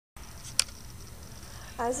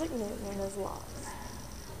Isaac Newton and his laws.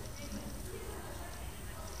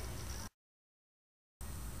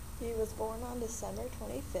 He was born on December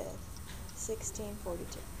 25th,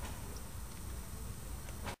 1642.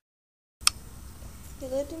 He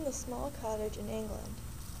lived in a small cottage in England.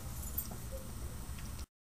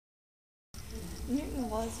 Newton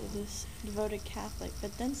was a devoted Catholic,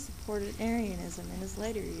 but then supported Arianism in his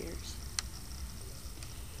later years.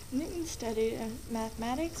 Newton studied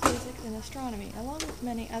mathematics, physics, and astronomy, along with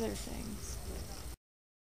many other things.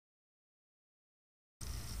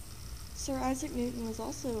 Sir Isaac Newton was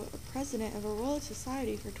also a president of a Royal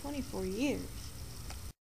Society for 24 years.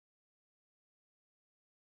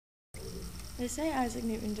 They say Isaac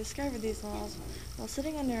Newton discovered these laws while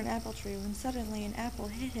sitting under an apple tree when suddenly an apple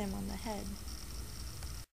hit him on the head.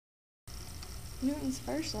 Newton's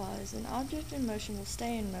first law is an object in motion will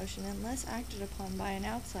stay in motion unless acted upon by an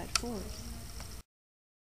outside force.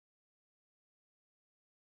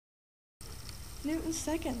 Newton's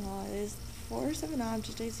second law is the force of an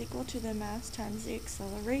object is equal to the mass times the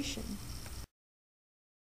acceleration.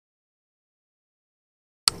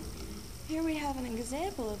 Here we have an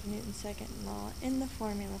example of Newton's second law in the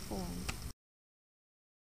formula form.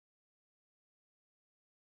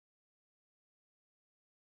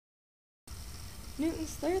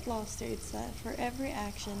 Newton's third law states that for every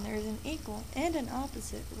action there is an equal and an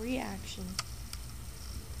opposite reaction.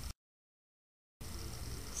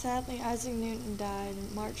 Sadly, Isaac Newton died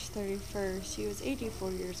on March 31st. He was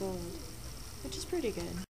 84 years old, which is pretty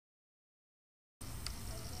good.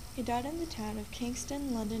 He died in the town of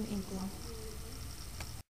Kingston, London, England.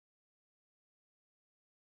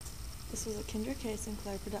 This was a Kendra K.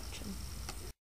 Sinclair production.